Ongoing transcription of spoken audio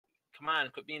Come on,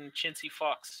 quit being chintzy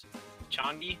fucks.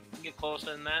 Chongi, get closer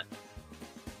than that.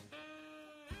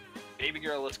 Baby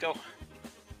girl, let's go.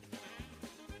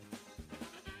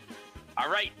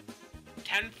 Alright.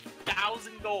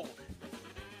 10,000 gold.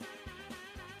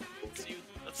 Let's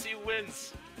see who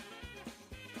wins.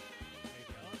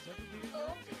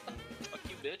 Fuck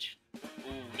you, bitch.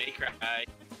 Ooh, may cry.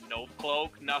 No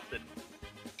cloak, nothing.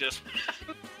 Just.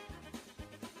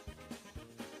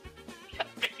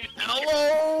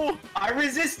 Hello! I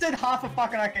resisted half a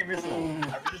fucking arcane resistance.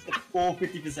 I resisted full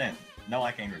 50%. No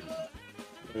arcane resistance.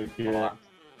 Okay. I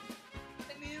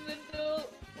need to know.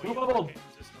 Who bubbled?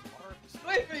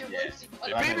 Wait for you,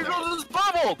 Yeah. Baby girl just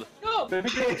bubbled! No! Baby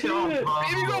girl cheated!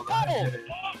 Baby girl bubbled!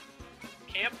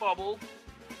 Can't bubble.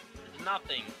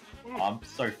 Nothing. I'm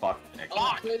so fucked.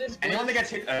 Oh, good, it's Anyone that good. gets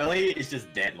hit early is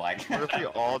just dead, like. What if we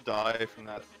all die from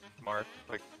that mark?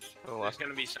 Like, the There's last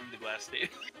gonna be some glass dude.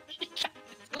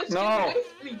 Let's No. get away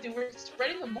from me, dude. We're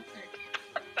spreading the mark.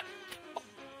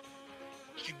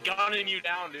 He's gunning you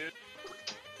down, dude.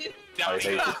 Down Alright,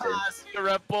 see you,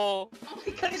 Red Bull. Oh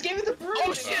my god, he's gave me the broom!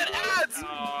 Oh shit, ads!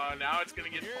 Oh, now it's gonna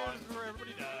get fun. where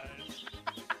everybody dies.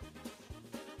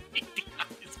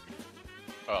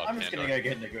 Oh, I'm just gonna go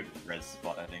get in a good res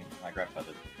spot, I think. My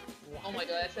grandfather. Oh my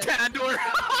god, that's it. Tandor!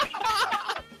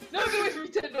 No, get away from me,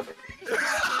 Tendo!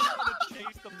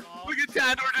 Chase the mob. Look at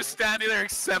Tandor just standing there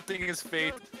accepting his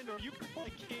fate. Tandor, you can play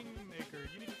Kingmaker.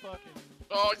 You need to fucking.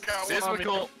 Oh god,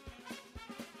 Sismical.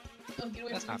 Oh, get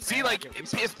away from me. See, like,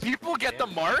 if people get the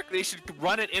mark, they should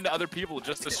run it into other people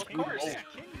just to screw them course, over.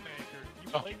 Kingmaker.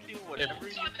 You Oh. play Whatever.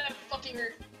 God, that fucking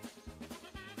hurt.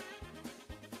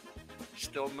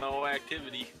 Still no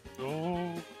activity.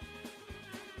 Oh.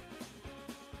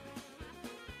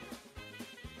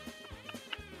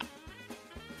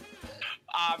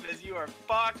 Obvious, you are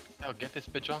fucked. Now get this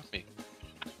bitch off me.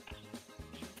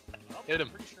 Oh, Hit him.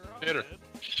 pretty sure I'm Hit her. dead.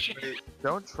 Shit.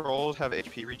 Don't trolls have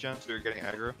HP regen so you're getting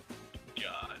aggro?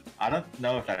 God. I don't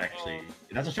know if that actually.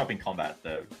 It doesn't show up in combat,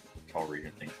 the troll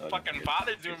region thing, so. Fucking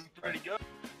father's doing pretty good.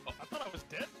 I thought I was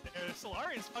dead.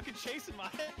 Solarian's fucking chasing my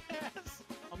ass.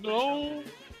 I'm No.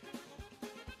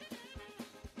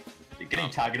 Getting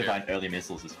targeted by an early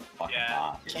missiles is fucking Yeah.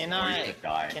 hard. Can Or you're I- gonna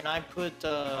die. Can I put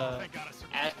Oh, thank God I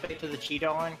survived. aspect of the cheetah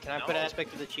on? Can I put No.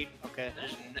 aspect of the cheetah? Okay.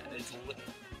 It's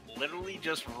literally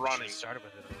just running. Started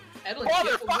with it. Edwin,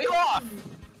 Father, get away fuck off! from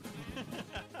me.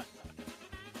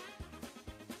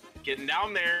 Getting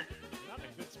down there. You're not in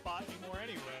a good spot anymore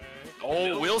anyway.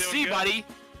 Oh, we'll Still see, good. buddy.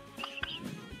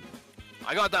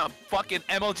 I got the fucking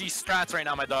MLG strats right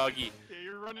now, my doggy. Yeah,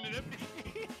 you're running it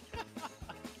empty.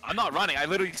 I'm not running. I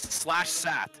literally slash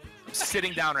sat. I'm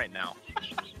sitting down right now.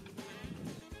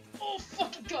 Oh,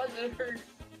 fucking god, that hurt.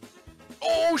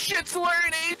 Oh shit,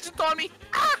 Solarian agent on me!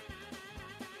 Ah!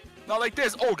 Not like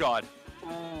this. Oh god.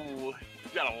 Ooh, you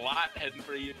got a lot heading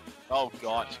for you. Oh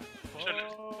god.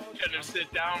 Shouldn't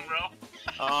sit down, bro.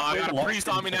 I got a priest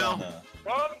on me now.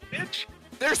 Run, bitch!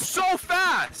 They're so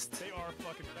fast! They are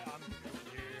fucking fat. I'm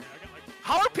here. I got like.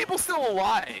 How are people still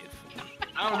alive?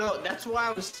 I don't know. That's why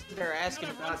I was sitting there asking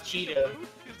about cheetah.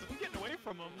 I'm getting away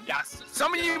from them. Yes,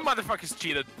 some of you motherfuckers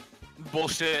cheated.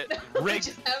 Bullshit. I Rigged.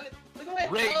 just have it. Look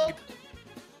at my Rigged. health.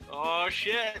 Oh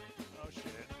shit. Oh shit.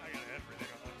 I got everything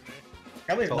on me.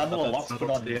 Can't believe Oh, none of the that's locks put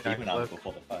on the yeah, demon armor clip.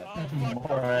 before the fight. Oh fuck.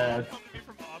 More ads. Come to me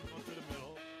from Ob, going through the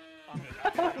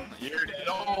middle. I'm in. You're dead.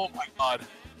 Oh my god.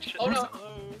 Oh no.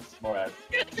 Close. More ads.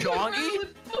 Jongy?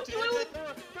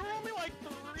 There were only like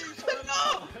 3.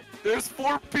 No! There's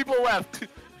 4 people left. I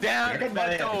Damn, got my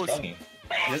that goes. Jongy.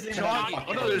 He doesn't even have Jongy. fucking-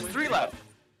 Oh no, there's 3 left.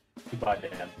 Goodbye,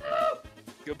 Dan.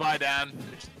 Goodbye, Dan.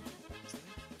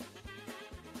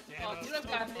 Oh, dude, I've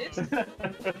got this.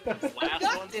 Last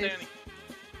got one this. standing.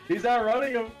 He's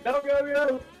outrunning him. Go, go,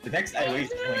 go. The next AoE is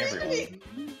killing everyone.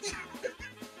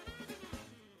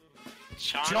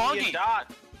 Jongy. Jongy.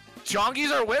 Dot.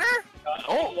 Jongy's our winner?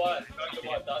 Oh. Dan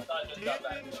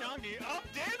and Chongi. Oh,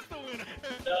 Dan's the winner!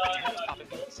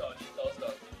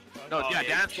 No, Oh, yeah, they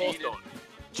Dan's cheated. Goldstone.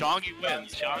 Jongy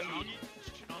wins. Jongy.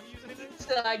 Chongi's in it?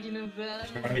 Sagging of that.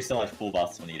 Jongy still had full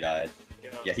buffs when he died.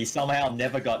 Yeah, he somehow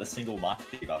never got a single mark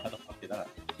debuff. How the fuck did that?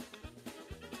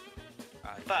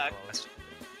 Fuck.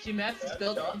 She matched his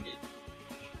build.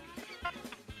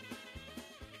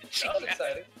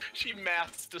 She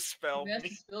maths to spell Matched me.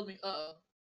 his build me. Uh-oh.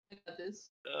 I got this.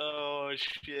 Oh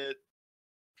shit.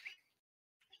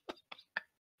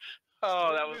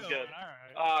 Oh, that was good.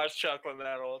 Alright. Oh, I was chuckling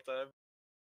that all the time.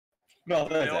 No,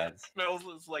 those Mills, ads. Mills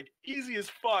was like easy as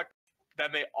fuck.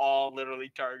 Then they all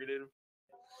literally targeted him.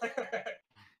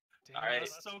 Damn, Alright. I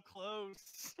was so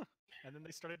close. And then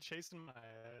they started chasing my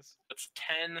ass. That's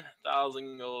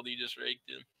 10,000 gold you just raked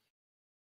in.